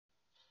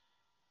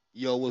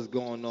Yo, what's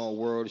going on,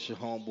 world? It's your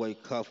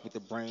homeboy Cuff with the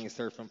Brain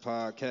Surfing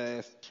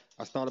Podcast.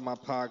 I started my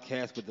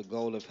podcast with the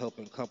goal of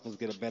helping couples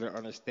get a better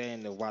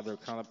understanding of why their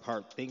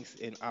counterpart thinks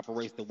and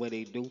operates the way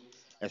they do.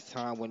 As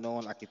time went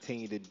on, I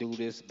continue to do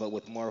this, but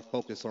with more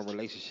focus on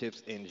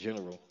relationships in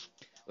general.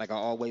 Like I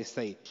always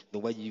say, the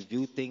way you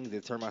view things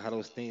determine how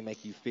those things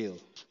make you feel.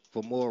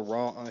 For more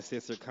raw,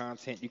 uncensored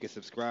content, you can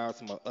subscribe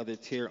to my other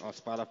tier on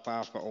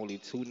Spotify for only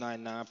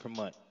 $2.99 per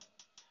month.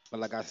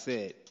 But like I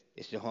said,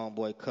 it's your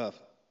homeboy Cuff.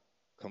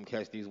 Come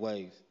catch these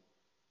waves.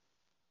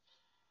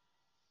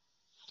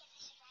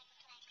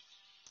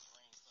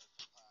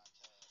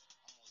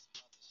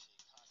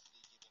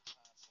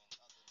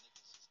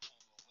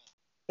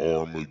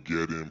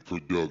 Armageddon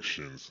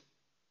Productions.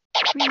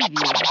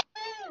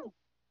 Preview.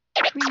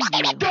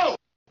 Preview.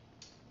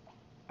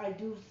 I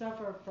do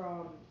suffer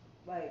from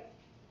like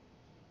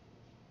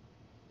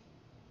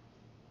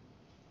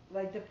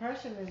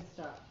depression and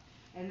stuff,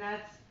 and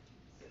that's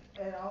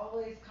it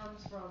always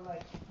comes from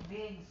like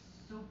being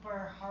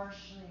super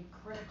harshly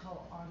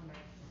critical on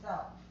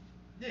myself,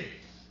 Yeah.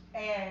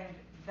 and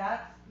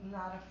that's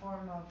not a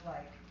form of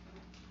like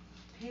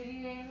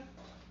pitying.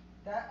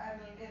 That I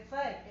mean, it's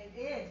like it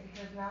is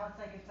because now it's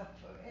like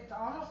it's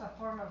almost a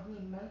form of me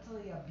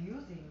mentally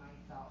abusing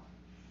myself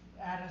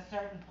at a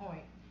certain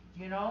point,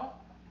 you know?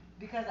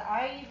 Because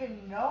I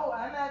even know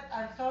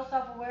I'm so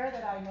self aware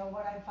that I know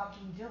what I'm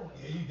fucking doing.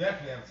 Yeah, you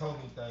definitely have told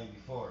me things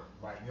before.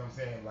 Like, you know what I'm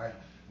saying? Like,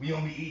 we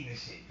don't be eating this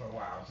shit for a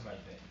while, shit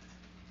like that.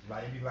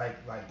 Like, it be like,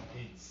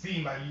 it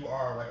seemed like you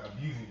are, like,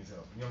 abusing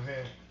yourself. You know what I'm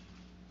saying?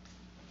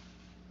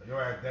 Like,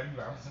 your ass, that be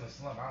like, I'm just in a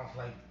slump. I don't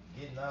feel like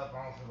getting up.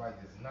 I don't feel like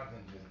there's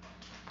nothing. Just...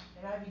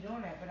 And I be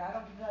doing that, but I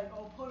don't be like,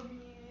 oh, put me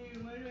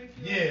in. Why do I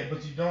feel Yeah, like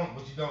but you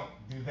don't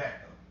do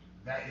that,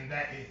 though. That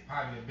is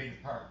probably the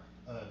biggest part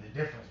of the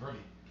difference, really.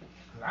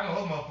 Because I know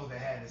other motherfuckers that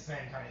had the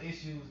same kind of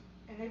issues.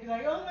 and they be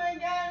like, oh my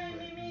god,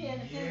 me.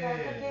 And see, that's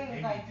the Yeah, thing they is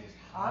be like, just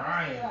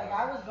honestly, crying. like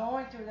I was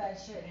going through that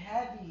shit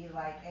heavy,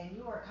 like, and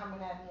you were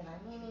coming at me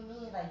like,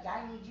 me, like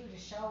I need you to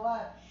show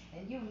up,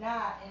 and you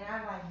not, and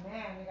I'm like,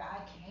 man, nigga, I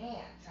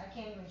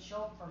can't even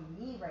show up for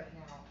me right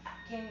now, I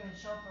can't even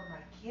show up for my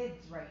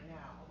kids right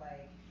now,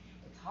 like,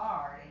 it's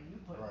hard, and you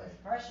put Right. this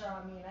pressure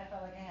on me, and I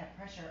felt like I had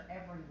pressure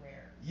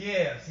everywhere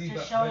Yeah, see, to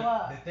but, show but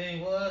up, the thing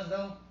was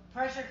though,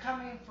 pressure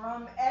coming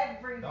from the only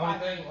everybody.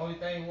 thing, only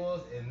thing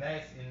was in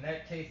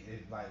that case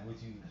is like what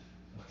you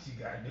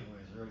gotta do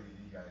is really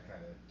you gotta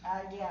kind of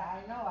Yeah,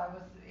 I know.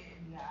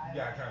 you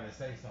gotta kind of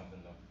say something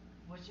though.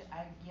 Which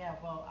yeah,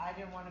 well, I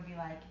didn't want to be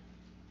like,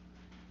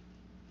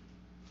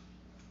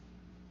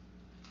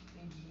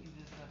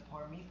 this is the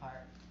poor me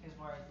part, is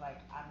where it's like,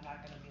 I'm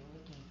not gonna be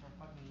looking for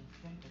fucking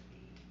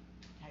sympathy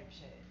type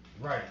shit.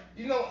 Right.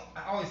 You know,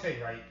 I always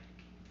say right.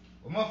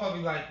 When motherfucker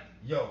be like,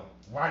 yo,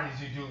 why did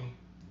you do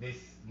this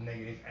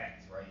negative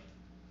act, right?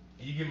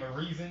 And you give them a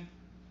reason.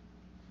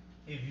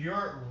 If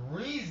your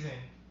reason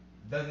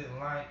doesn't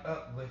line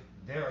up with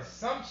their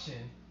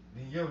assumption,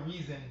 then your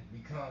reason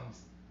becomes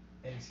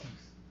an excuse.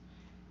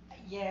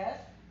 Yes,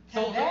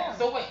 to So, them.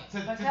 so wait, to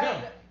Because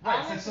them,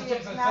 right? honestly,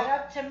 it's not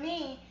up to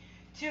me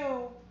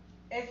to,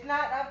 it's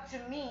not up to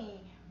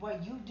me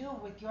what you do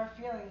with your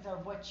feelings or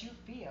what you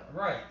feel.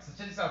 right. So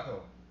check this out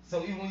though.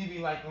 So even when you be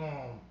like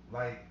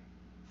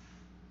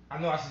I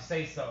know I should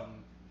say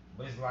something,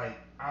 but it's like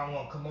I don't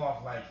want to come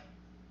off like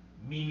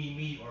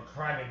me or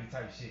crybaby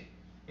type shit.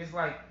 It's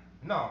like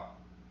no,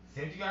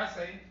 say what you gotta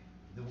say.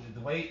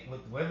 The way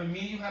with whatever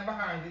meaning you have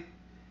behind it,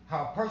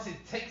 how a person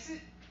takes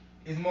it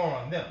is more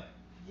on them.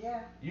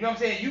 Yeah. You know what I'm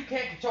saying? You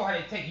can't control how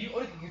they take it. You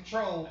only can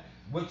control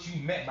what you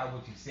meant by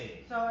what you said.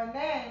 So and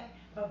then,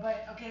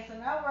 but okay, so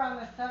now we're on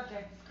the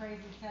subject. It's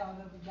crazy as hell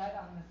that we got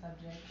on the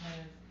subject,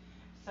 cause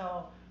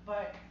so.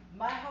 But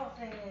my whole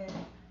thing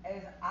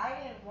is I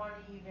didn't want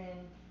to even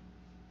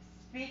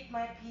speak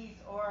my piece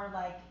or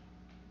like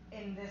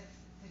in this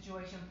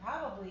situation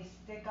probably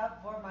stick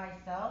up for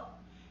myself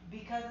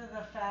because of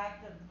the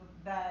fact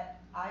that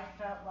I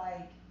felt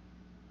like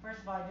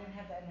first of all I didn't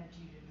have the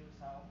energy to do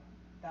so.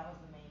 That was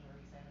the main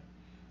reason.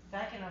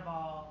 Second of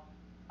all,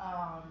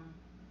 um,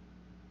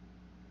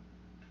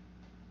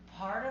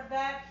 part of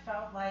that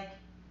felt like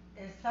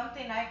is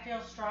something I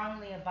feel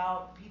strongly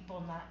about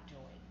people not doing.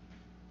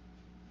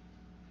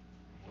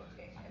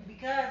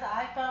 Because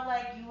I felt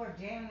like you were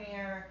damn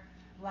near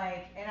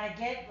like, and I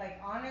get like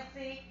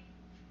honestly,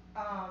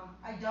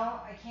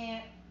 I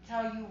can't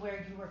tell you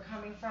where you were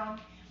coming from.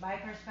 My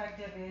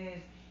perspective is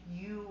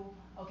you,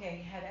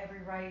 okay, had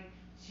every right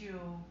to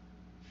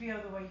feel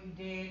the way you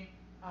did.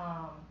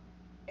 Um,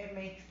 it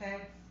makes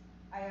sense.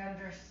 I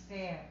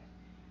understand,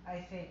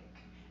 I think.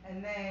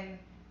 And then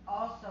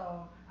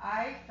also,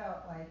 I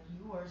felt like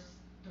you were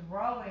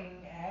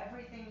throwing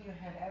everything you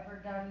had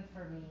ever done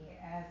for me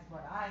as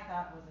what I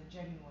thought was a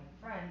genuine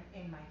friend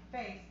in my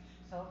face.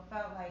 So it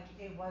felt like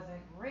it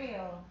wasn't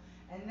real.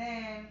 And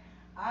then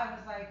I was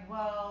like,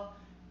 well,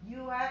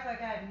 you act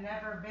like I've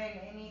never been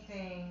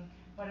anything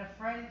but a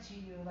friend to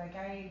you. Like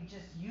I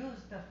just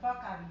used the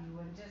fuck out of you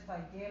and just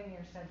like damn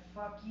near said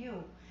fuck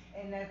you.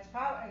 And that's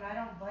probably, and I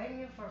don't blame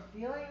you for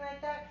feeling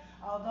like that.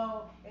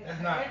 Although That's it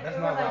was not what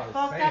I like was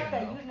fucked up saying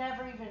that though. you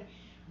never even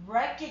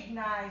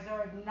recognized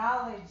or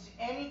acknowledged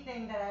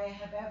anything that I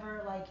have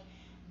ever like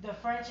the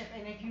friendship.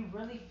 And if you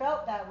really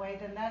felt that way,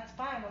 then that's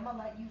fine. I'm gonna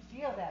let you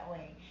feel that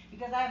way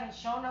because I haven't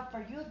shown up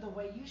for you the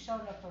way you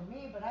shown up for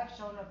me, but I've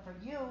shown up for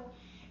you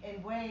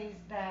in ways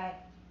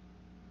that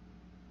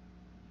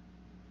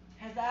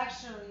has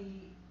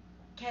actually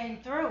came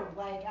through.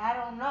 Like I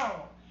don't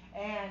know,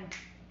 and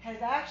has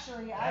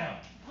actually I've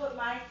Damn. put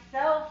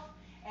myself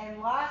and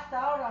lost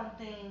out on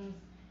things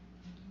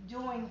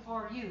doing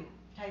for you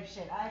type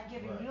shit. I've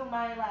given Right. you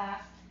my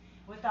last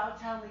without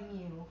telling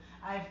you.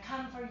 I've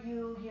come for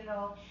you, you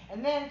know.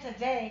 And then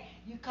today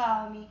you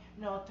call me,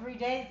 no, 3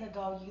 days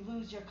ago you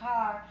lose your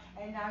car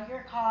and now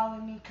you're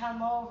calling me,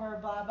 come over,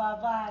 blah blah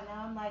blah.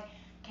 Now I'm like,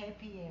 okay,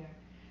 Pierre.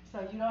 So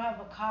you don't have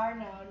a car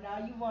now.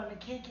 Now you want to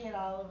kick it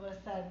all of a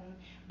sudden.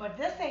 But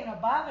this ain't a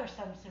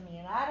bothersome to me,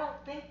 and I don't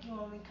think you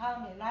only call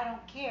me, and I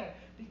don't care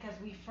because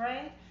we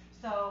friends.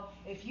 So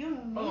if you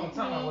Hold on, need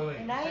time out, me wait.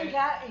 and I ain't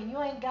got and you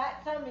ain't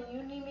got some and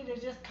you need me to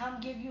just come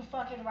give you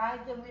fucking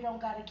rides and we don't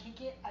gotta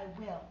kick it, I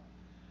will.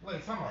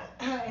 Wait, time out.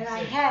 And You I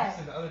said, have. you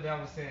said the other day I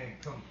was saying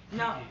come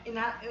No, kick it.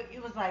 and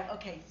it was like,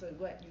 okay, so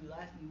what you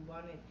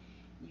wanted,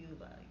 you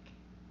like,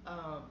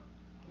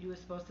 you were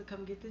supposed to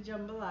come get the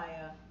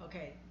jambalaya.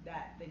 Okay,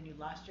 that. Then you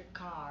lost your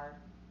car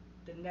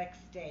the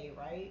next day,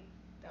 right?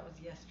 That was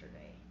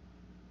yesterday.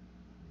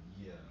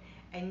 Yeah.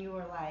 And you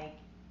were like,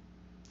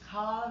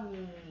 call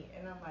me.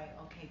 And I'm like,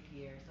 okay,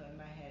 Pierre. So in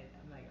my head,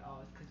 I'm like, oh,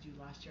 it's because you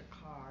lost your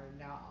car.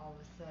 Now all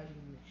of a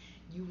sudden,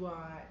 you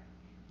want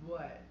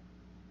what?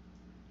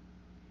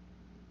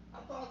 I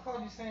thought I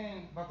called you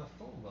saying about the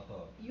food, I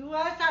thought. You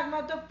was talking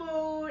about the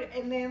food,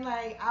 and then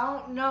like I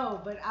don't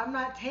know, but I'm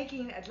not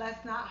taking it.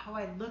 That's not how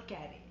I look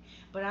at it.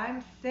 But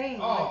I'm saying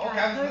like Oh, okay.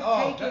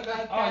 I could take it That's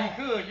like oh you that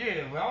could,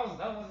 yeah. But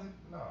that wasn't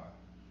no. You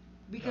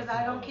because got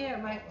I some don't other care.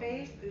 My yeah,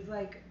 face is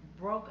like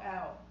broke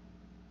out.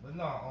 but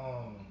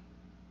no,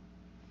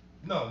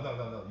 no,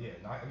 yeah,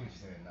 no, I get what you're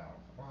saying now.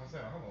 What I'm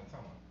saying, hold on,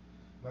 time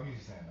out. No, I get what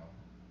you're saying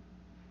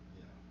now.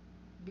 Yeah.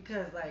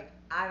 Because like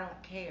I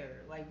don't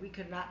care. Like we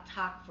could not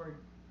talk for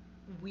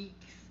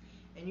weeks,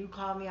 and you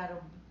call me out of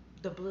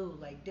the blue.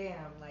 Like damn,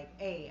 like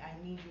hey,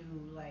 I need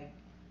you. Like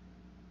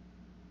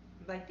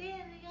damn,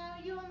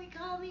 you only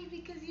call me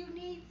because you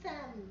need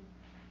something.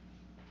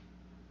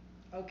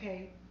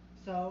 Okay,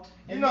 so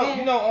and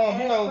then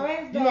as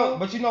friends though,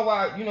 but you know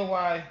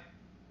why.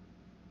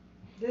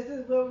 this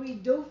is what we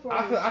do for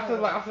each other.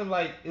 I feel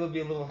like it would be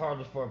a little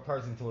harder for a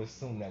person to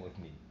assume that with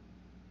me.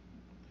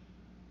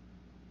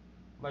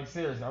 Like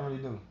seriously, I really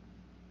do.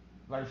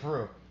 Like for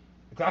real.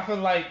 'Cause I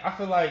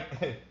feel like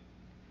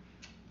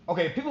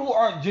okay, people who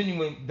aren't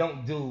genuine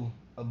don't do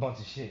a bunch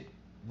of shit.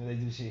 They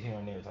do shit here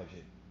and there type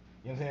shit.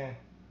 You know what I'm saying?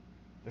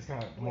 That's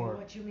kind of Wait, more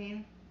what you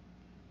mean?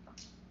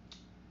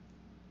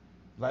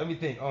 like let me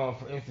think.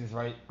 For instance,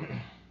 right?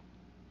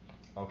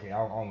 Okay, I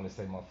don't want to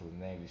say motherfuckers'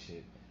 names and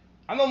shit.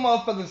 I know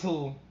motherfuckers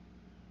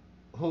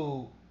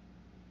who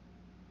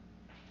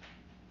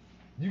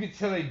you can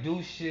tell they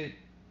do shit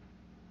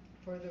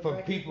For the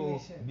for people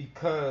recognition.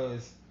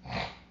 because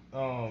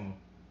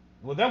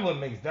well that would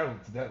make that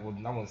would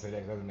I wouldn't say that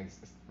 'cause that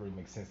doesn't really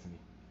make sense to me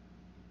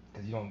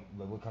because you don't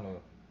like what kind of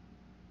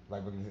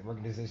like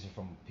recognition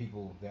from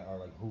people that are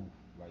like who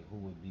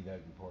would be that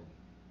important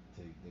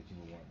to that you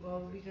would want Well,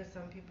 recognition. because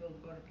some people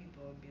go to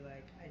people and be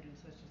like, I do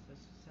such and such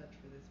and such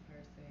for this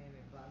person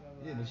and blah blah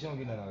Yeah, blah but you don't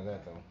and get blah none out blah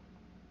of that blah. though.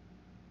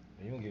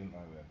 Yeah, you don't get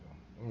none of that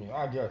though. I mean,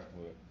 I guess,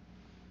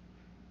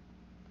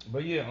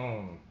 but yeah,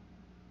 y'all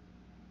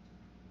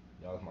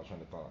lost my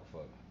train of thought.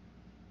 Fuck.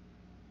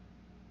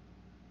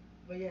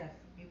 But yes,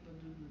 people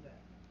do that.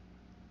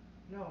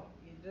 No,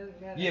 it doesn't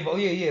matter Yeah,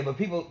 but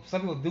who. but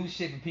some people do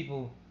shit for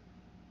people,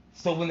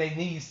 so when they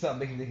need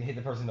something, they can hit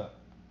the person up.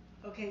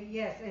 Okay,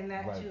 yes, and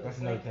that Like too. that's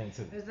another Like, thing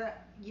too. is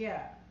that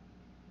yeah?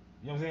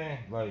 You know what I'm saying?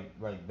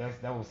 Like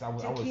that was I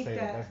To would keep say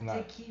that that's that, to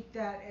not. keep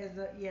that as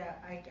a yeah,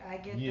 I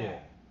get Yeah,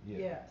 that. yeah.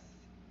 Yes.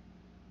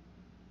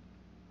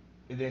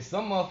 And then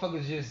some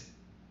motherfuckers just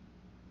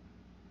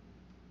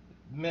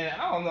man,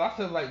 I don't know. I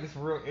feel like this for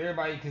real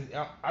everybody because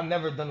I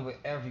never done it with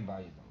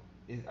everybody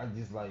though. I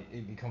just like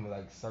it becoming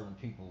like certain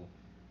people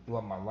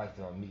throughout my life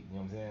that I meet. You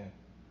know what I'm saying?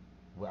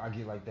 Where I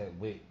get like that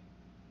with,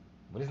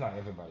 but it's not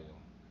everybody though.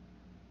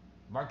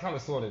 But I kind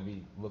of sort of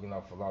be looking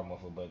out for a lot of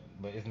motherfuckers,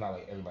 but it's not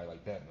like everybody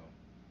like that though.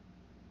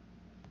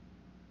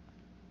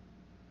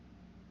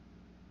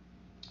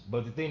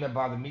 But the thing that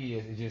bothered me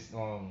is just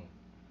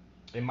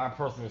in my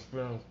personal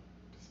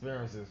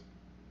experiences,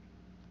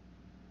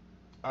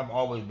 I've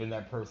always been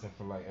that person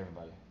for like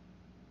everybody.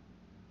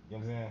 You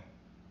know what I'm saying?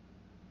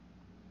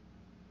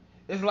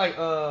 It's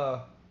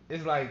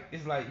like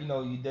it's like you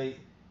know you date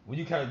when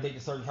you kind of date a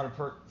certain kind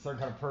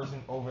of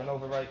person over and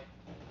over, right?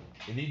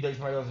 And then you date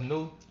somebody else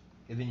new,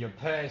 and then your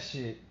past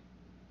shit,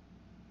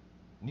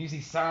 and you see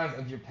signs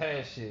of your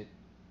past shit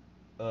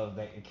of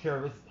like the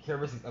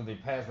characteristics of their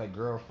past, like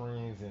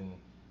girlfriends and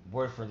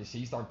boyfriends and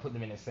shit. You start putting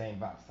them in the same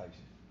box type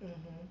shit. Mhm.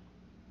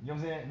 You know what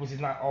I'm saying? Which is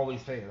not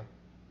always fair,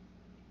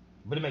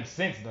 but it makes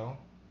sense though.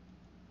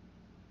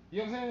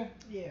 You know what I'm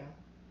Yeah.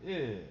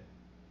 saying?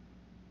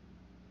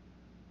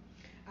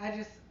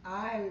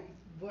 I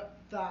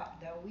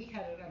thought that we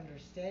had an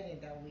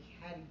understanding that we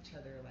had each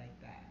other like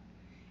that.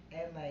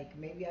 And like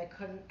maybe I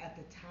couldn't at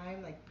the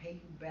time like pay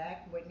you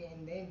back when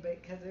and then,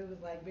 but because it was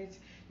like, bitch,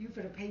 you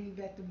finna pay me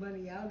back the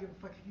money. I don't give a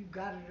fuck if you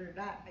got it or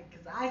not.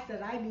 Because I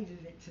said I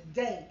needed it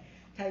today,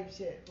 type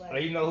shit. Yeah.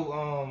 You know who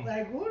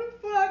Like who the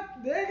fuck,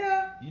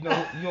 nigga? you know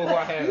who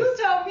I had. You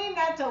told me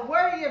not to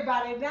worry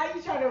about it. Now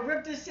you trying to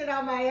rip this shit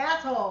out my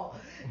asshole.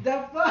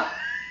 The fuck.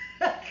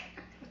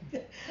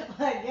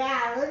 Like,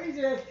 yeah, let me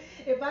just.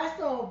 If I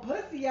sold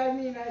pussy, I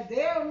mean,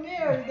 damn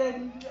near,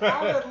 then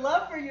I would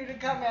love for you to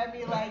come at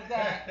me like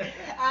that.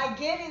 I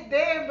get it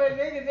then, but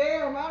nigga,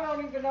 damn, I don't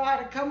even know how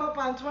to come up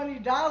on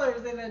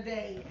 $20 in a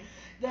day.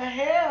 The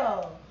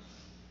hell.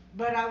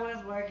 But I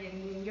was working.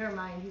 In your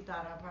mind, you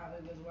thought I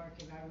probably was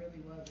working. I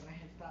really wasn't. I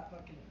had stopped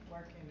fucking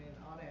working and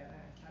all that. And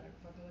I started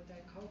fucking with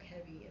that coke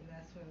heavy, and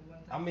that's when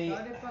once I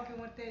started fucking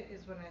with it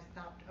is when I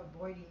stopped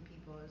avoiding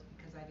people. Is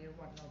because I didn't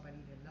want nobody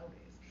to notice.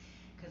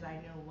 Because I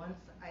knew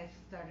once I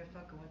started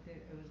fucking with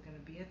it, it was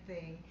gonna be a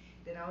thing.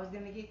 Then I was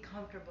gonna get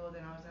comfortable.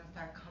 Then I was gonna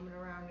start coming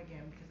around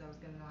again because I was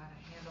gonna know how to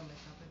handle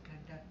myself and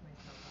conduct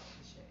myself out of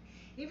the shit.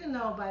 Even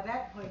though by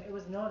that point it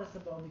was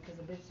noticeable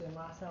because the bitch done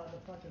lost all the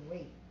fucking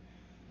weight.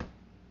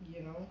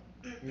 You know.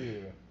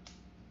 Yeah.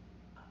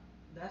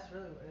 That's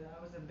really what I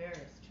was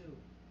embarrassed too.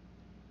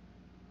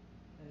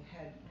 I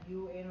had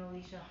you and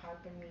Alicia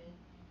harping me.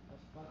 I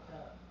was fucked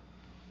up.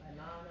 My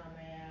mom on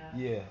my ass.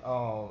 Yeah.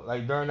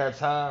 Like during that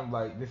time,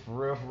 like this for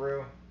real, for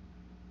real.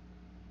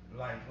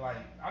 Like,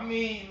 I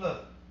mean,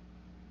 look,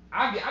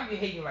 I be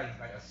hating like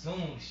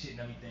assume shit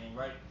and everything,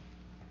 right?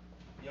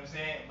 You know what I'm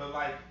saying? But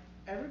like,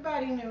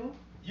 everybody knew.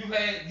 You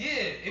had,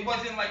 yeah, it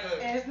wasn't like a.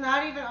 And it's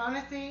not even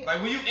honestly.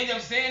 Like when you end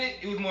up saying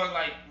it, it was more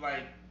like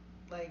like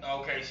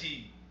okay, she,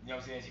 you know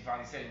what I'm saying? She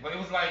finally said it, but it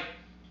was like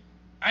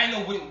I didn't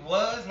know what it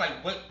was,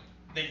 like what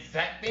the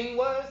exact thing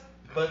was,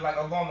 but like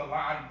along the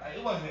line, like,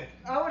 it wasn't.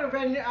 I would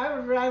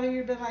rather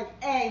you been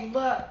like, hey,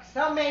 look,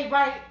 something ain't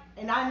right,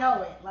 and I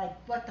know it. Like,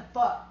 what the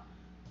fuck?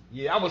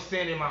 Yeah, I was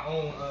saying in my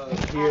own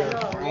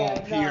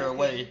peer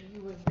way.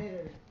 You was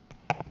bitter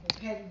and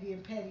petty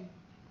being petty.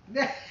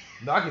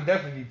 No, I could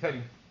definitely be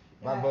petty.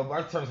 But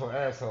my terms for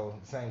asshole,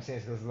 same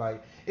sense, cause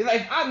like it's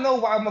like I know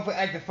why I'm motherfucker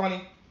acting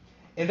funny,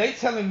 and they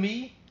telling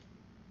me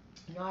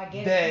no, I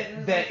get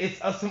that it's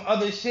some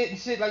other shit and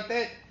shit like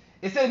that.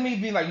 Instead of me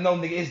being like, no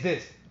nigga, it's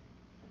this.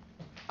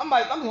 I'm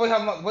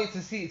just wait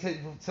to see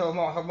till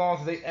how long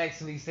till they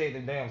actually say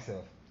their damn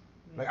self.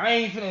 Like I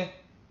ain't finna.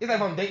 It's like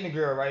if I'm dating a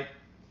girl, right?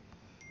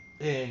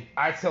 And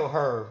I tell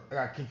her, and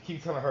I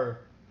keep telling her,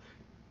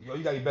 yo,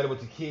 you gotta be better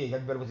with your kids. You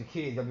gotta be better with your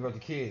kids. You gotta be better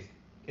with your kids.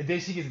 And then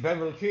she gets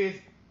better with her kids.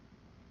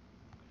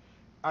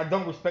 I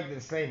don't respect it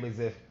the same as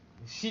if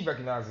she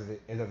recognizes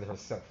it as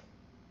herself.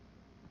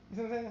 You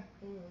see what I'm saying?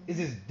 Mm-hmm. It's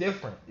just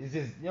different. It's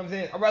just, you know what I'm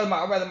saying? I'd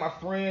rather my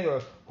friend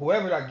or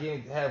whoever I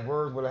get to have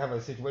words with or have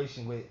a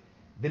situation with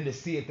than to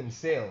see it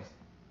themselves.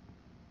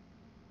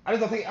 I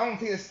don't think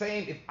it's the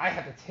same if I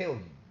have to tell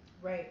you.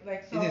 Right,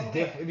 like so. It's just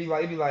different. It'd be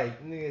like,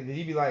 nigga,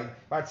 you'd be like,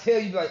 if I tell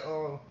you, you'd be like,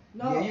 oh,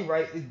 no. Yeah, you're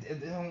right. I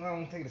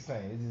don't think it's the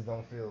same. It just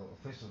don't feel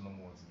official no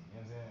more to me. You know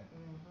what I'm saying?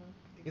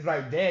 Mm-hmm. It's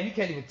like, damn, you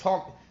can't even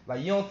talk.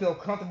 Like, you don't feel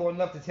comfortable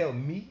enough to tell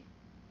me.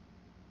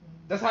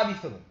 Mm-hmm. That's how I be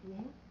feeling. Mm-hmm. You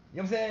know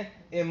what I'm saying?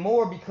 And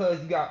more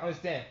because you gotta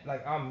understand,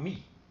 like, I'm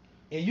me.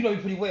 And you know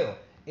me pretty well.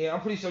 And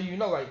I'm pretty sure you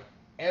know, like,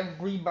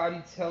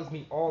 everybody tells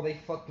me all they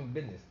fucking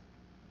business.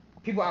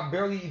 People I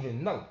barely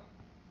even know.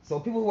 So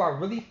people who I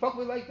really fuck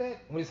with like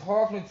that, when it's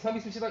hard for them to tell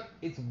me some shit like,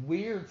 it's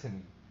weird to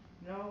me.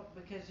 No,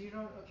 because you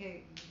don't.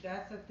 Okay,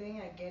 that's the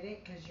thing. I get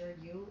it, because you're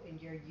you and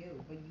you're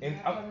you, but you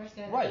have to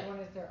understand everyone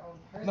is their own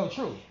person. No,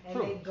 true, and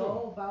they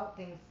go about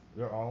things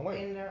their own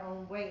way. In their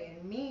own way.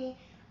 And me,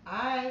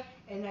 I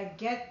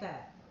get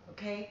that.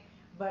 Okay,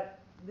 but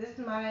this is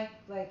my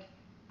like.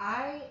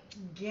 I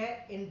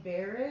get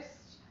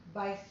embarrassed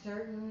by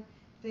certain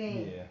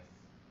things. Yeah.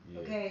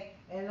 Okay,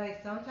 and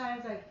like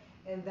sometimes like,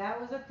 and that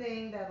was a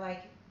thing that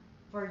like.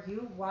 For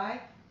you, why?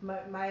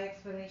 My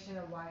explanation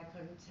of why I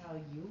couldn't tell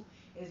you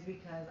is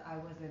because I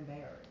was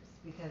embarrassed.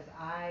 Because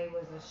I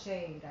was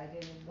ashamed. I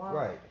didn't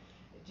want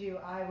to.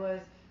 I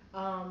was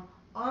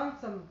on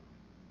some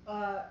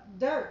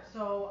dirt.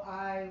 So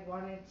I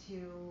wanted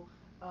to,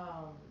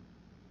 I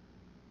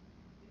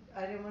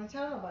didn't want to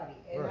tell nobody.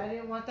 And I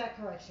didn't want that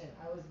correction.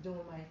 I was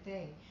doing my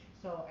thing.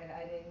 So, and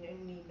I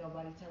didn't need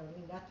nobody telling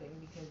me nothing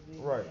because they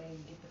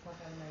saying, get the fuck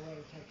out of my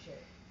way type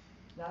shit.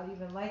 Not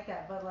even like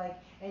that, but like,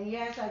 and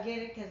yes, I get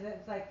it because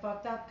it's like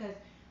fucked up because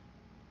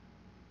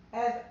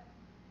as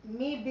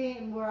me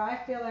being where I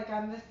feel like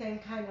I'm the same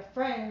kind of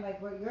friend,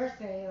 like what you're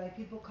saying, like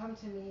people come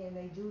to me and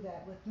they do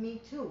that with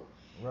me too.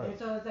 Right. And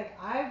so it's like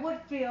I would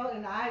feel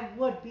and I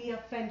would be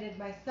offended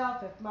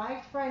myself if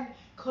my friend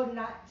could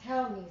not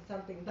tell me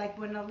something. Like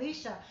when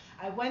Alicia,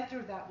 I went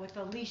through that with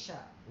Alicia.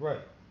 Right.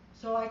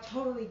 So I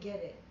totally get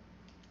it.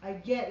 I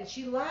get it.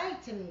 She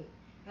lied to me.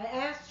 I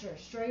asked her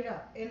straight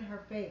up in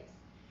her face.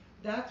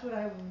 That's what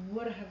I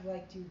would have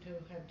liked you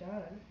to have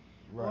done.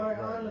 Right.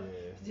 Or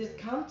Yeah. just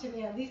come to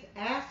me, at least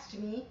asked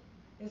me.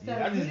 Instead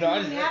Yeah. I of you just didn't I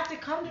even just have to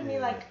come to me yeah.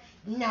 like,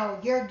 no,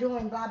 you're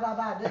doing blah blah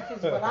blah. This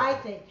is what I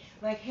think.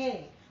 Like,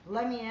 hey,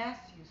 let me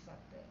ask you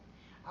something.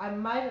 I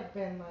might have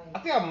been I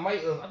like, think I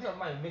might have. I think I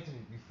might have mentioned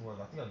it before.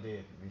 I think I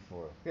did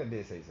before. I think I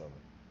did say something.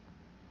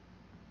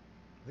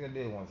 I think I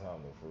did one time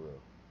though, for real.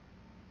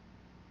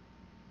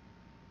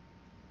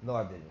 No,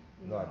 I didn't.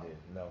 No, I no.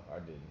 didn't. No, I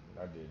didn't.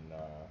 I didn't.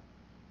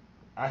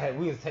 I had.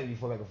 We was texting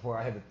before, like before.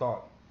 I had the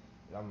thought.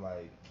 And I'm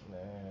like,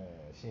 man,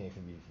 she ain't for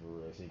me for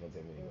real. She ain't gonna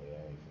tell me anyway.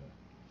 I ain't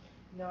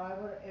Mm-mm. finna. No, I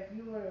would if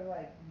you would have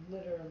like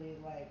literally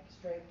like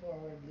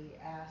straightforwardly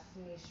asked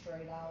me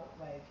straight out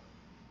like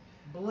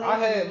I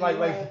had blatantly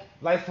like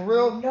like for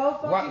real. no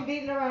fucking What?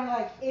 beating around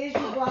like is you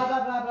blah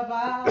blah blah blah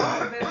blah. I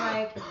would have been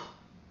like,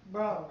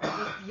 bro,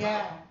 just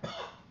yeah.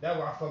 That's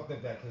why I fucked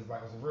up that, cause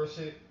like it was real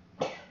shit.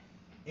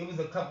 It was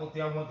a couple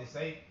things I wanted to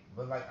say,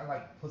 but like I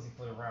like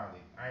pussyfoot around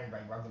it. I ain't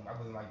like I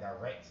wasn't like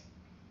direct.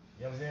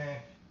 You know what I'm saying?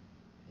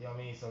 You know what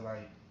I mean? So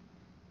like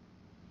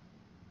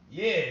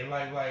yeah,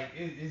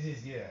 it's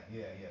just yeah.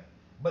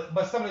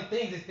 But some of the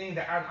things is things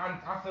that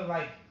I feel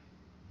like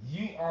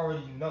you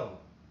already know,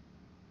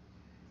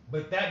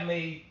 but that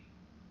made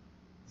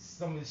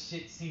some of the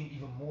shit seem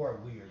even more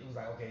weird. It was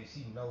like okay,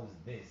 she knows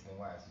this, then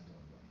why is she doing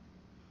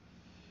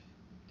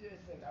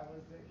Listen, I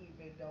wasn't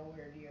even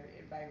nowhere near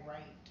in my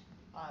right,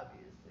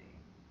 obviously.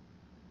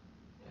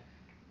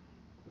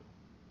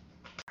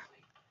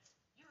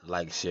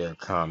 like, share,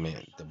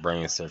 comment, the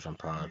Brain Surfing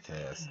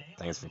Podcast.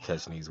 Thanks for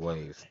catching these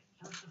waves.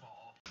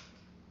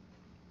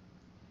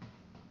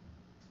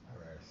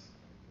 Alright.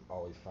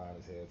 Always fine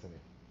as hell to me.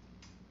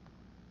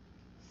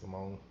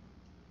 Simone.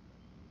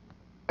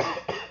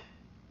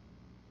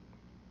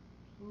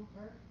 Who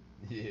her?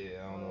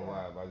 Yeah, I don't Oh know yeah.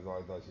 why, but I just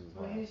always thought she was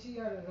Well, here fine. she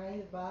got a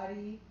nice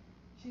body.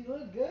 She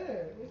look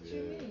good. What you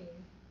Yeah, mean?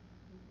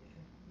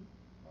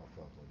 I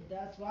fuck with her.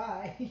 That's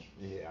why.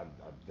 Yeah,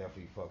 I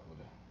definitely fuck with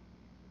her.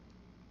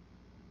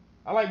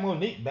 I like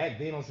Monique back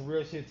then on some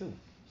real shit too.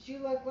 she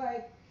looked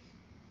like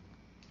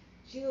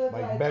she looked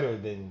Like like better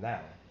than now.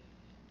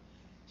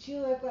 she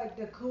looked like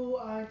the cool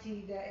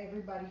auntie that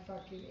everybody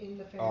fucking in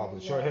the Oh, family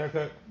the short loved.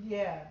 haircut.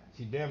 Yeah.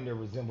 She damn near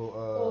resemble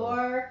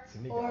Or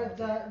Tanika or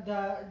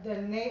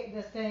auntie.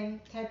 the same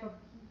type of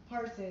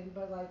person,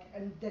 but like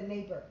the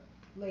neighbor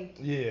lady.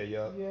 Yeah,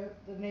 yup. Yeah,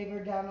 the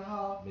neighbor down the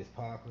hall. Miss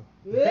Parker.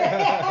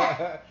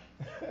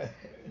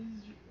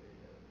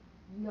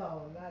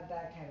 No, not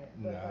that kind of,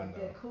 but Nah, like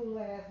no. the cool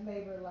ass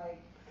neighbor, like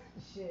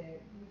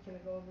shit. We finna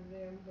go over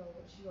there.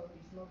 She gonna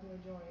be smoking a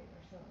joint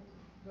or something.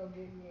 Go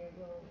get me a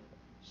little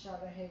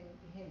shot of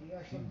Henny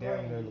or She some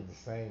damn near brandy. look the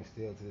same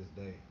still to this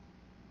day.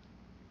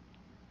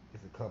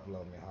 There's a couple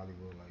of them in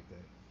Hollywood like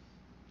that.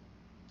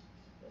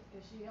 That's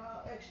cause she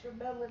all extra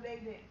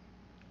melanated.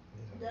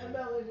 That Yeah,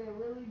 melanin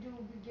really do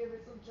be giving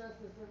some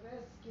justice, and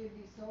that skin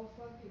be so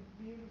fucking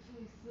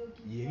beautifully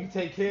silky, yeah, you fucking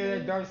take care of that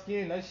smooth, dark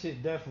skin, that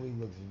shit definitely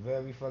looks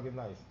very fucking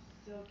nice.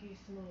 silky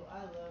smooth.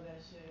 I love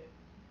that shit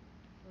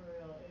for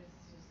real.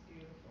 It's just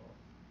beautiful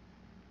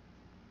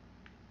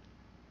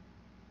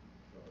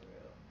for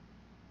real.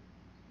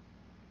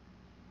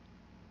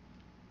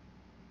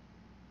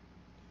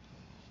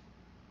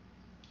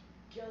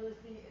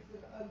 Jealousy is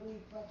an ugly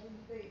fucking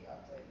thing.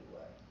 I'll tell you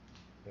what,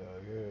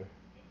 Hell yeah.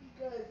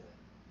 because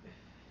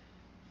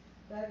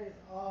that is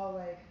all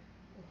like,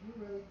 if you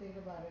really think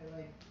about it,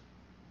 like,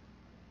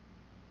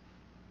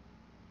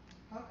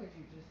 how could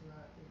you just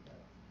not think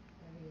that?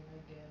 I mean, I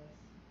guess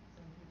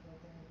some people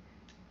think,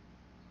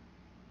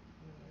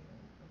 okay,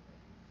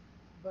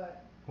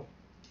 but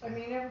I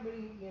mean,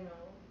 everybody,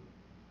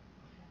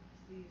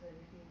 sees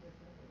everything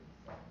differently.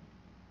 So,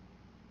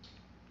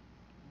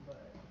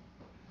 but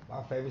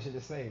My favorite shit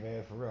to say,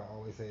 man, for real. I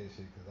always say this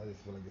shit because I just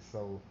feel like it's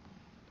so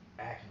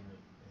accurate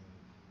in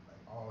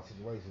like all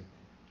situations.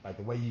 Like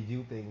the way you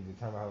view things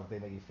determine how they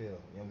make you feel.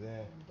 You know what I'm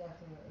saying?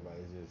 definitely. Like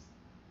it's just,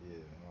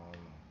 yeah, I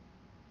don't know.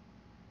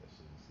 That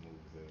shit is smooth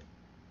as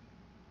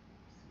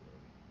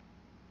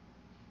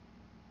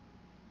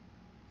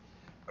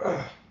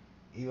hell.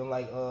 Even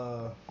like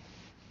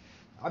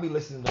I be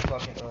listening to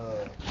fucking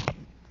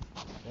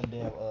that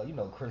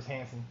damn Chris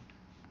Hansen.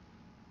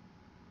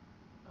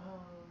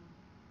 Um,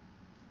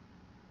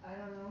 I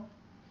don't know.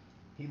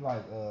 He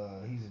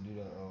used to do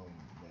that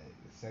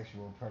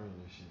sexual predator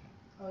shit.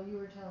 Oh, you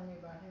were telling me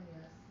about him,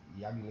 yes.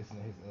 Yeah, I be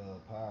listening to his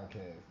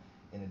podcast,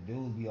 and the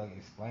dudes be like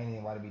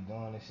explaining why they be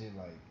doing this shit.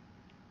 Like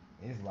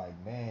it's like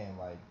man,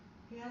 like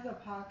He has a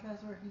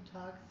podcast where he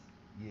talks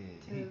yeah,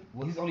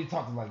 to. he's only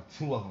talked to like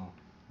two of them.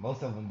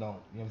 Most of them don't.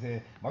 You know what I'm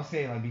saying? I'm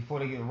saying like before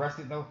they get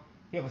arrested though,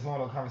 he have a small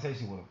little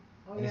conversation with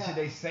them. Oh And the shit yeah,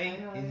 they I say,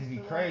 know. it I just used be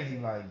to watch crazy.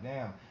 it. Like,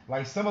 damn.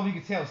 Like, some of them you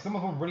can tell, some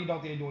of them really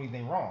don't think they do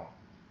anything wrong.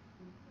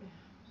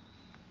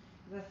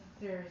 That's a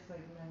serious like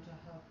mental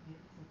health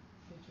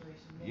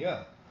situation.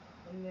 Yeah.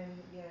 And then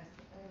yes,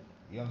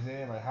 You know what I'm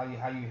saying? Like, how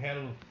you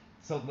handle.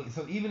 So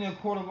even in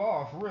court of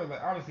law, for real,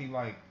 like, honestly,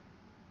 like,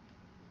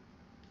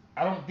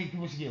 I don't think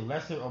people should get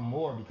lesser or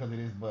more because of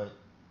this, but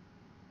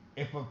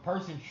if a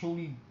person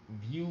truly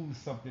views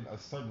something a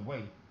certain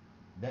way,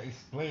 that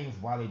explains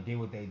why they did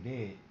what they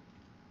did.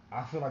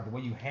 I feel like the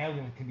way you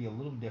handle it can be a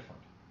little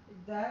different.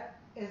 that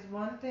is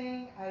one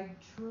thing I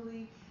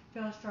truly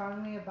feel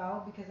strongly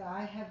about because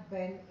I have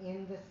been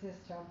in the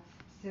system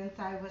since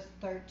I was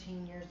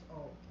 13 years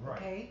old. Right.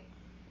 Okay,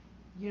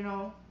 you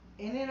know,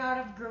 in and out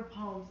of group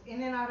homes,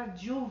 in and out of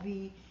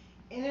juvie,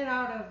 in and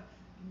out of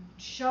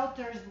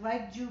shelters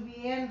like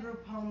juvie and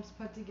group homes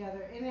put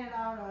together, in and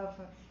out of,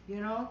 you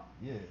know.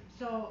 Yeah.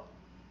 So,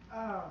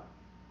 um,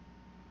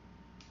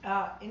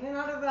 in and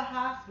out of the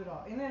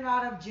hospital, in and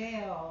out of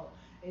jail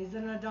as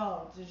an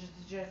adult,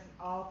 just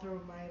all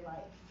through my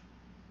life.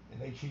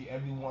 And they treat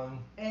everyone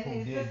And who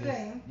it's did the this.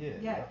 same. Yeah.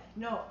 Yeah. Yep.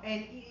 No,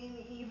 and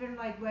even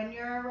like when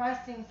you're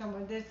arresting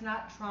someone, that's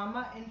not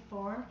trauma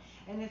informed,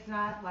 and it's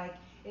not like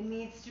it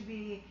needs to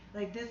be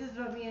like this is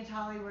what me and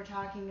Tali were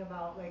talking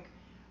about. Like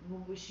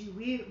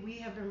we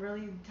have been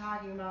really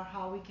talking about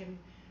how we can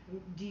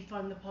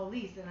defund the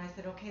police, and I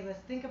said, okay,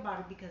 let's think about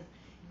it because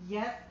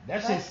yes,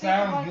 That shit let's think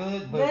sounds about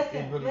good, but listen,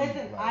 it really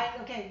listen. like.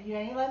 Okay, you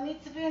ain't let me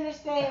to finish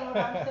saying what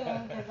I'm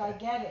saying because I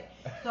get it.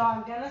 So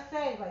I'm gonna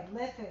say, like,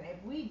 listen,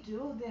 if we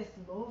do this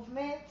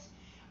movement,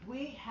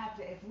 we have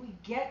to, if we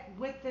get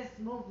with this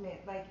movement,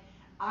 like,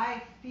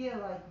 I feel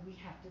like we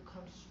have to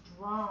come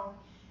strong,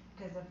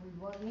 because if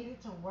we need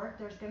it to work,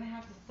 there's gonna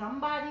have to,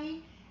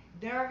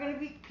 there are gonna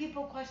be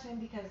people questioning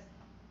because,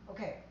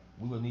 okay,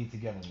 We will need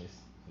togetherness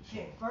for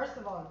sure. okay, first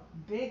of all,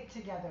 big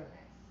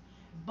togetherness.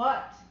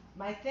 But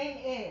my thing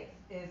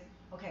is,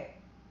 okay,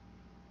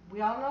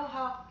 we all know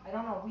how, I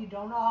don't know, we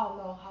don't all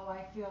know how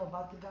I feel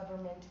about the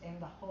government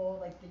and the whole,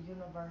 like, the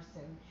universe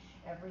and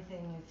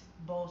everything is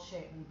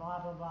bullshit and blah,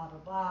 blah, blah,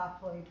 blah,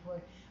 blah,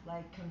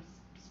 like,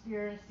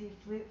 conspiracy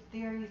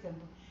theories and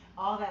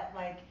all that,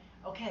 like,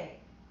 okay,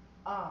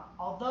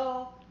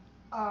 although,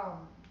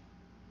 um,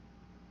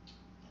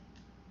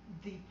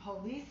 the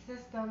police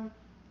system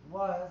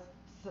was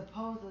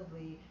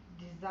supposedly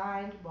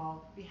designed,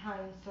 well,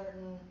 behind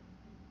certain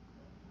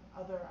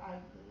other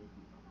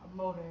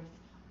motives,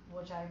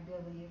 which I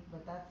believe,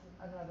 but that's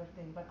another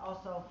thing. But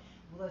also,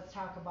 let's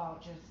talk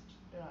about just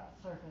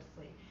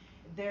surfacely.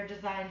 They're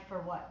designed for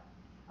what?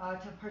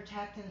 To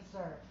protect and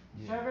serve.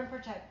 Yeah. Serve and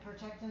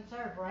protect and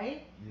serve,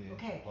 right? Yeah.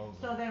 Okay,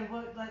 Supposedly. so then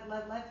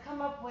let's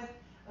come up with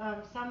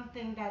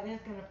something that is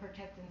going to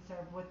protect and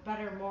serve with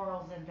better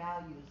morals and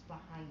values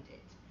behind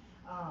it.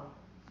 Um,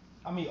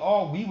 I mean,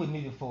 all we would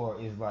need it for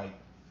is like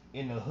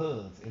in the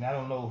hoods, and I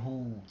don't know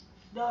who.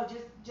 no,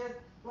 just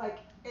like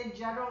in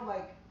general,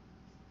 like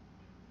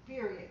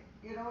period.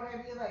 You know what I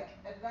mean? Like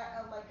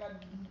like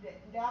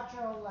a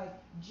natural, like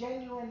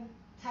genuine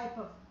type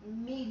of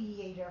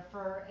mediator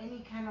for any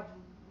kind of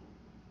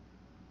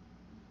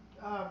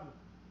um,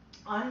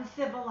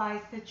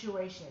 uncivilized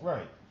situation,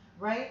 Right.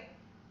 right?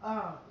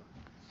 Um,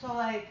 so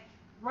like,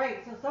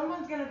 right. So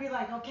someone's gonna be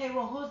like, okay,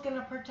 well, who's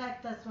gonna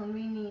protect us when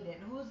we need it?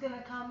 Who's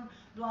gonna come?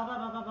 Blah blah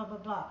blah blah blah blah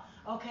blah.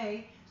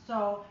 Okay,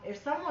 so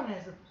if someone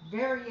is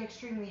very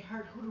extremely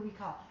hurt, who do we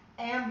call?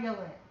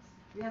 Ambulance.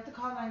 We have to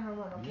call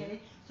 911. Okay,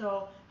 Yeah.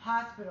 so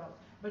hospitals.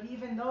 But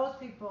even those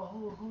people,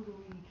 who do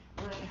we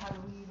really? How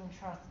do we even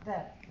trust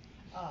them?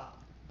 Uh,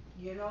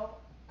 you know,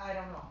 I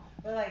don't know.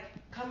 But like,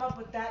 come up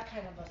with that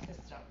kind of a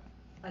system,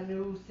 a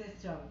new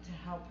system to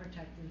help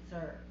protect and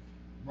serve.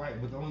 Right.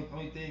 But the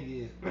only thing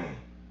is,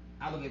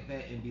 I look at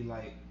that and be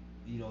like,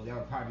 that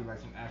would probably be like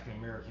some African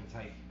American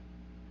type.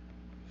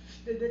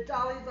 The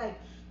Dolly's like,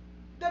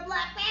 the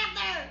Black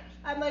Panther.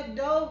 I'm like,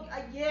 no,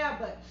 yeah,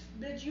 but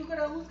bitch,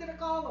 who's gonna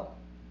call him?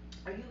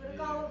 Are you gonna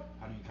call him?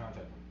 How do you contact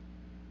them?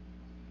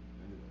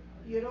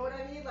 You know what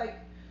I mean? Like,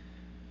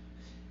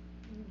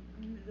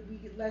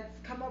 let's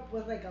come up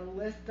with like a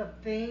list of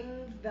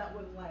things that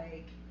would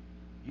like.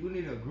 You would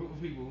need a group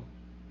of people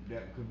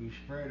that could be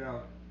spread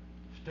out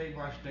state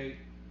by state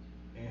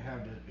and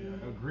have to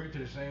agree to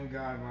the same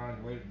guidelines,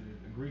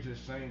 agree to the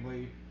same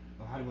way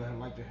of how they would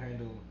like to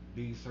handle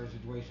these certain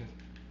situations.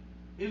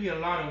 It'd be a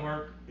lot of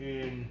work,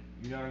 and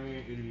you know what I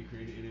mean. It'd be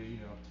created.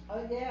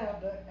 Oh yeah,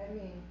 but I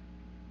mean,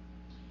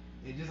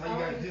 It's just how you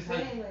got, just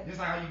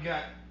like how you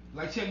got.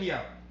 Like, check me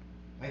out.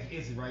 Like,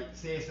 it's right.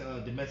 Say it's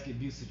a domestic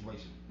abuse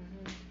situation,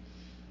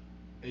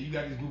 and you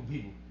got this group of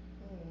people.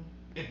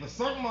 If a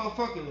certain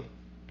motherfucker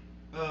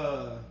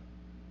uh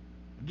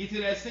get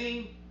to that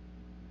scene,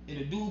 and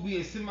the dude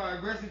being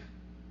semi-aggressive,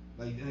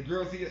 like the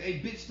girl say, "Hey,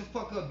 bitch, the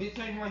fuck up, bitch!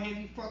 I ain't my hand,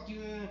 you fuck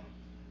you."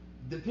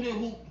 Depending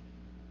on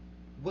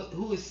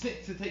who is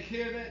sent to take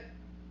care of that,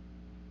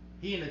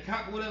 he in the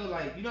cop or whatever,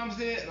 like, you know what I'm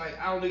saying? Like,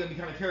 I don't think I'd be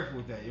kind of careful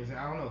with that. You know what I'm saying?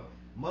 I don't know.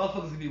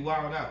 Motherfuckers could be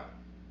wilding out,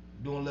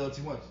 doing a little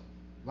too much.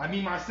 Like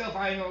me myself,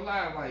 I ain't gonna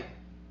lie. Like,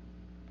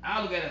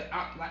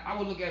 I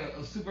would look at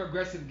a super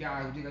aggressive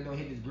guy who think I don't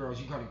hit this girl.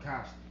 She called the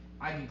cops.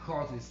 I can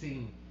call to the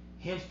scene.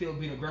 Him still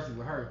being aggressive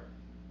with her.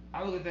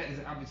 I look at that as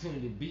an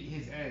opportunity to beat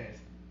his ass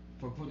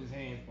for putting his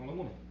hands on a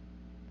woman.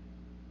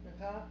 The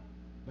cop?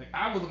 Like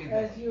I would look at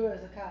As that. you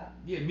as a cop.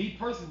 Yeah, me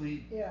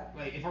personally. Yeah.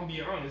 Like if I'm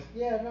being honest.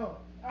 Yeah, no.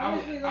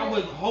 Honestly, I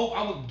would hope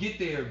I would get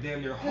there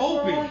damn near because we're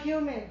hoping. all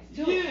humans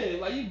too.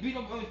 Yeah, like you beat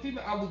up on a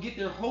female, I would get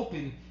there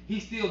hoping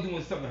he's still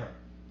doing something to her,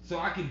 so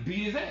I can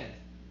beat his ass.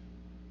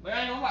 Like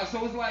I ain't gonna lie.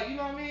 So it's like you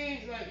know what I mean?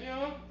 Like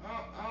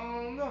I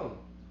don't know.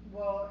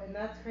 Well, and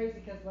that's crazy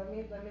because like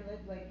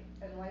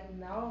enlighten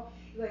now.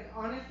 Like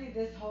honestly,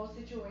 this whole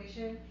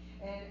situation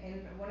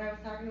and when I was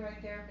talking to my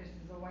therapist,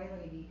 is a white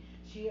lady.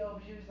 She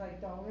was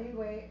like the only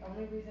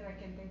reason I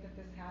can think that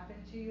this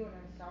happened to you, and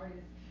I'm sorry.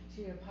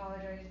 She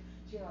apologized.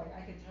 She like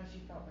I could tell she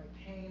felt my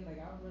pain. Like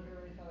I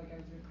literally felt like I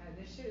was gonna cry.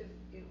 This shit is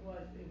it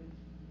was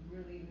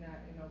really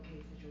not an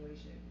okay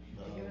situation.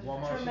 Like it was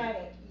Walmart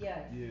traumatic. shit. Yes.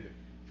 Yeah.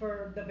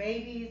 For the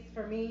babies,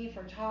 for me,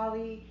 for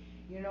Charlie,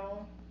 you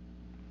know,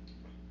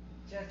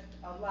 just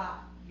a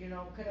lot, you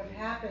know, could have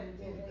happened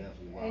It in was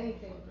definitely wild the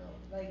anything. fuck out.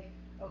 Like,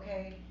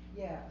 okay,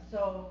 yeah.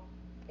 So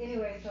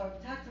anyway, so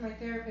I talked to my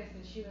therapist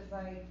and she was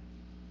like,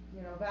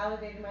 you know,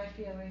 validated my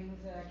feelings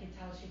and I could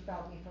tell she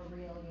felt me for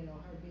real, you know,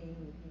 her being,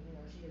 you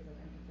know, she is an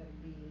empathetic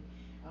being.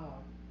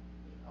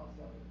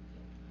 Also,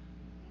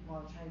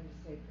 while trying to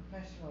stay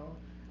professional,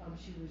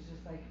 she was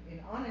just like,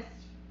 in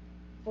honest,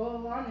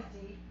 full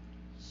honesty,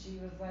 she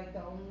was like,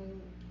 the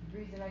only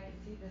reason I could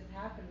see this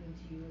happening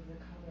to you is the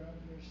color of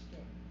your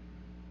skin.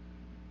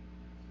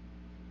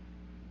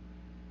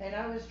 And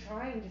I was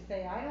trying to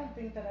say, I don't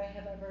think that I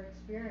have ever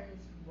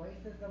experienced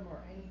racism or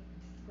any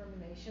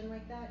discrimination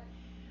like that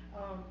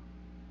um,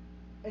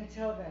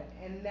 until then.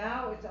 And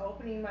now it's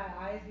opening my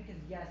eyes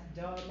because yes,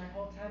 duh, my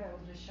whole time I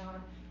was with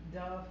Sean, duh,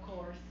 of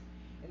course.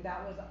 And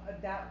that was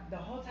that the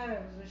whole time I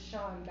was with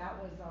Sean, that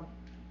was a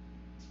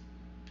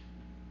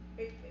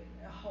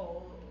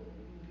whole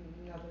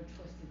another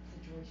twisted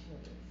situation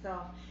in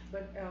itself.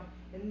 But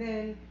and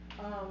then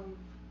um,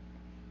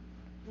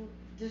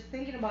 just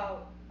thinking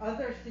about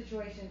other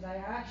situations I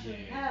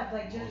actually have,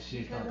 like just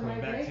Shit because start of my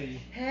coming back race. to you.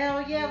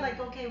 Hell yeah, like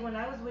okay, when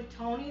I was with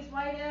Tony's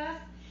white ass,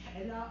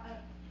 and I'm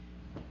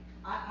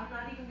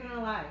not even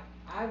gonna lie,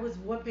 I was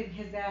whooping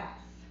his ass.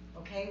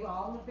 Okay,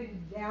 all up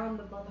and down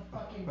the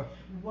motherfucking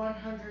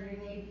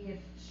 180th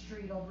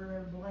Street over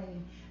there,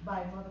 Blaine,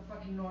 by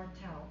motherfucking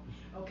Northtown.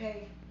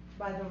 Okay,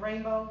 by the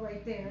rainbow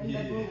right there in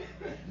the booth.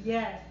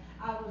 Yes,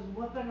 I was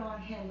whooping on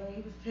him, and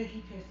he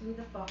pissed me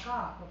the fuck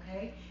off.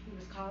 Okay, he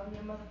was calling me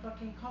a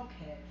motherfucking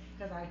cokehead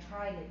because I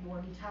tried it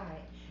one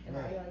time and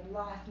I like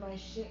lost my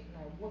shit and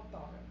I whooped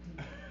on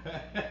him.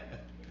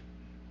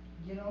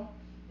 You know,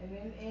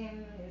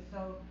 and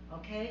so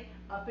okay,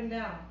 up and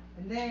down,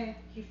 and then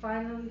he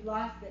finally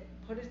lost it.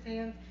 Put his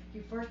hands. He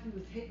was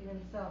hitting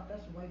himself.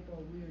 That's white boy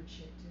weird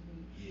shit to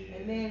me. Yeah.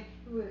 And then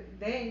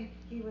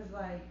he was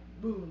like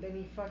boom. Then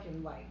he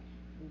fucking like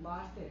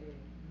lost it and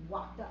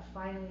walked up.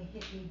 Finally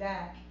hit me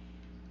back.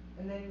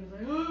 And then he was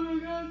like, oh my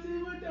god,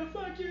 see what the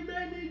fuck you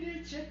made me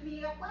do? Shook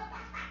me up. What the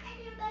fuck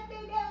did you make me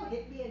do?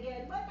 Hit me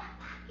again. What the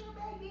fuck you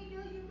made me do?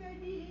 You made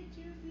me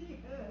hit you, see?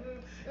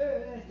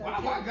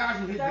 Why guys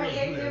who hit Started girls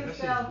hitting do that? That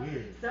himself. shit's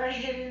weird. Started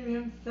hitting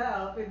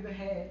himself in the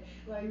head.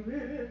 Like, I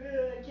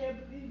can't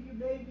believe you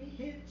made me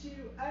hit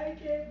you. I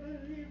can't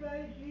believe I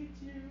hit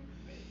you.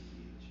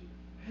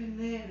 And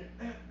then,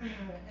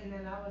 and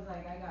then I was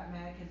like, I got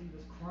mad because he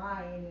was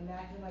crying and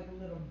acting like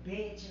a little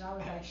bitch, and I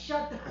was like,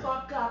 shut the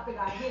fuck up, and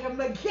I hit him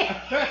again.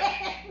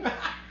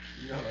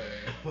 Yo,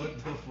 what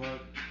the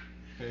fuck?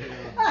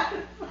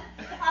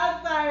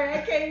 I'm sorry,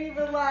 I can't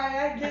even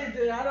lie. I get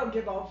it. I don't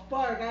give a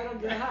fuck. I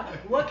don't give a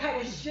what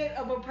kind of shit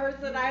of a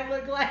person I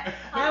look like.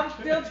 I'm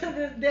still to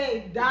this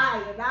day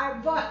dying. I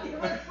fucking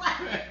was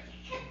like.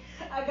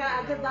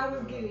 Because I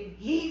was getting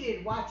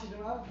heated watching him.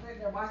 I was sitting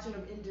there watching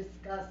him in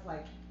disgust,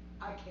 like,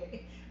 I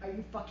can't. Are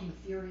you fucking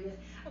serious?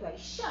 I was like,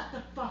 shut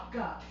the fuck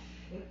up.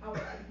 And I was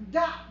like,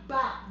 dot,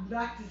 bop,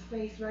 knocked his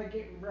face right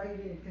in,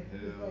 because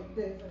he was like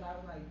this, and I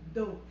was like,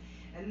 dude.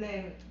 And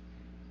then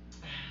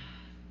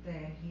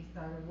he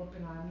started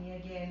whooping on me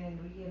again, and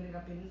we ended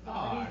up in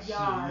somebody's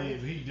yard. Yeah,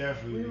 he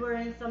definitely. We were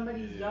in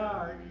somebody's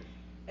yard,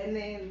 and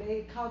then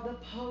they called the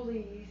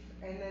police,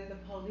 and then the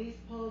police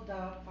pulled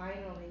up.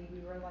 Finally, we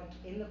were like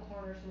in the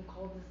corner, some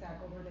cul-de-sac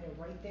over there,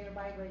 right there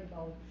by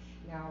Rainbow,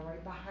 now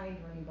right behind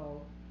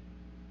Rainbow,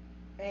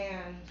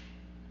 and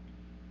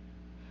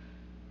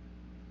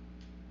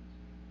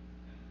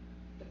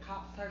the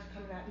cop starts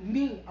coming at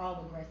me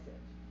all aggressive,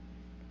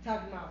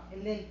 talking about,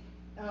 and then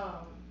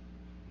um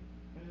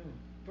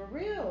for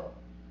real.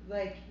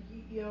 Like,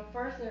 you know,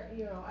 first,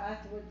 you know,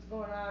 asked what's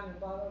going on and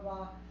blah, blah,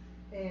 blah.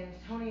 And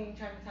Tony ain't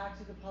trying to talk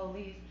to the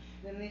police.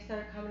 Then they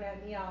started coming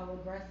at me all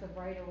aggressive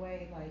right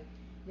away. Like,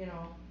 you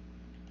know,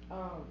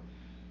 um,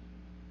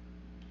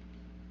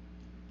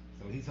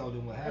 So he told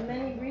him what happened.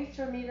 and then he reached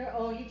for me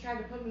he tried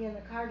to put me in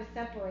the car to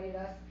separate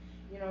us,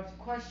 you know, to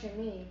question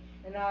me.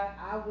 And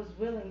I was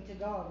willing to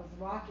go. I was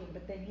walking,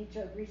 but then he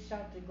just reached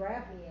out to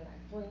grab me, and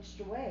I flinched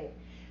away.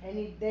 And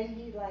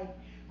he like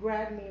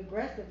grabbed me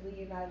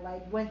aggressively, and I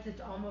like went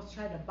to almost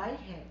try to bite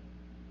him.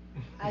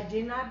 I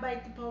did not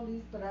bite the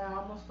police, but I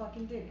almost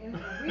fucking did. And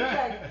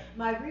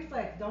my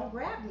reflex, don't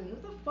grab me.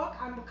 What the fuck?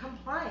 I'm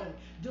complying.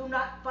 Do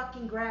not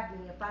fucking grab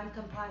me. If I'm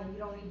complying, you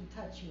don't need to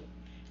touch me.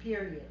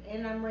 Period.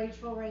 And I'm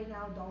rageful right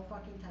now. Don't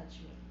fucking touch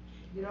me.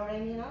 You know what I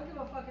mean? I don't give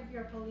a fuck if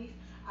you're police.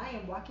 I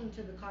am walking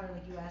to the car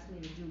like you asked me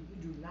to do. You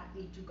do not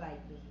need to guide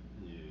me.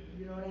 Yeah.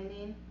 You know what I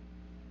mean?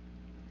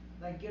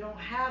 Like you don't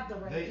have the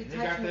right They to they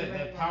touch got me that, right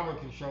that now. power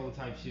control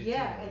type shit too.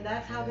 Yeah, Though, and you know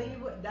that's what how I'm they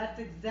saying? would. That's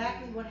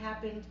exactly Yeah. what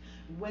happened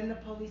when the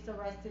police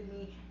arrested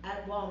me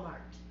at Walmart.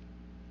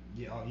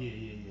 Yeah, oh yeah,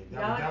 yeah, yeah.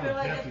 Now I That feel was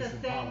like definitely it's the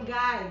some same power.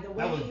 guy. The way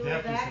That was he was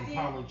definitely some acting,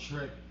 power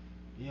trip.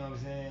 You know what I'm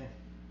saying? And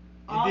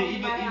all then in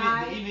even my even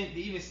eyes. even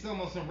even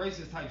some on some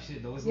racist type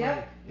shit though. It's like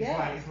Yep,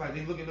 yeah. it's like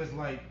they look at us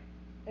like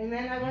And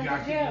then I you went to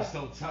gotta keep you jail.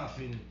 so tough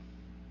and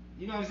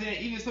you know what I'm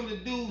saying? Even some of the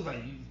dudes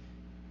like you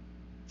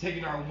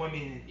taking our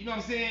women, you know what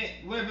I'm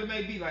saying? Whatever it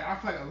may be, like I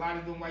feel like a lot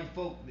of them white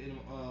folk in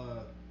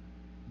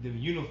them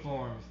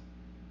uniforms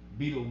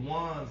be the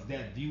ones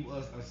that view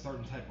us a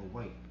certain type of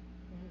way.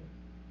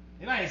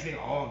 Mhm. And I ain't saying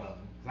all of them.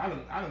 'Cause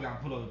I done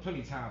got put over plenty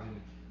of times and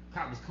the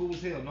cop was cool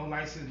as hell, no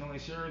license, no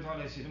insurance, all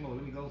that shit. Them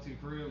let me go to the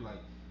crib, like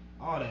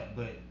all that.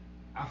 But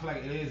I feel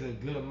like it is a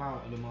good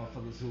amount of the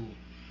motherfuckers who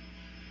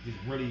just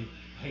really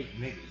hate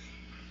niggas.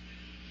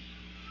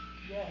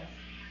 Yes.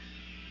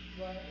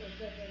 What?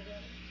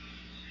 What?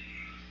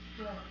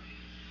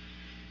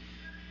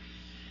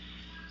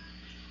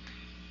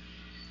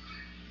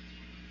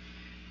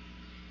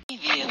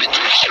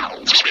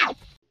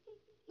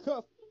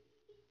 Cuff.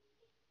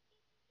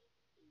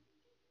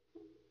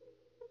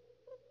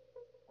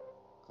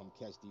 Come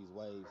catch these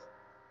waves.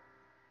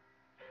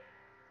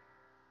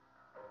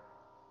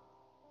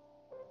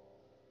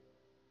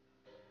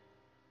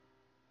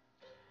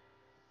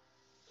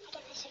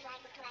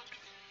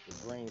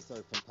 The Brain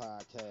Surfing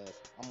Podcast.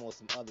 I'm on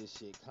some other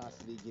shit,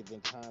 constantly giving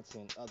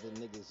content. Other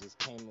niggas just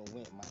came and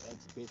went. My ex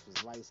bitch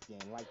was light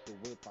skinned, like the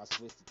whip. I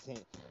switched the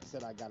tint.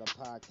 Said I got a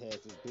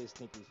podcast. This bitch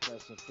think we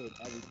fresh and fit.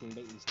 Everything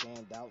make me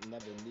stand out.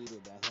 Never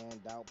needed a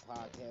handout.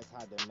 Podcast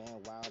high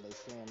demand. While they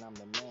saying I'm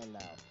the man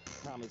now.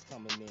 Comments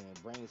coming in.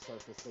 Brain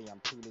Surfer say I'm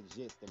too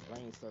legit. The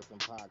Brain Surfing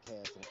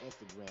Podcast on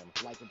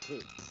Instagram. Like a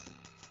pic.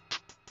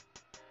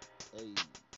 Hey.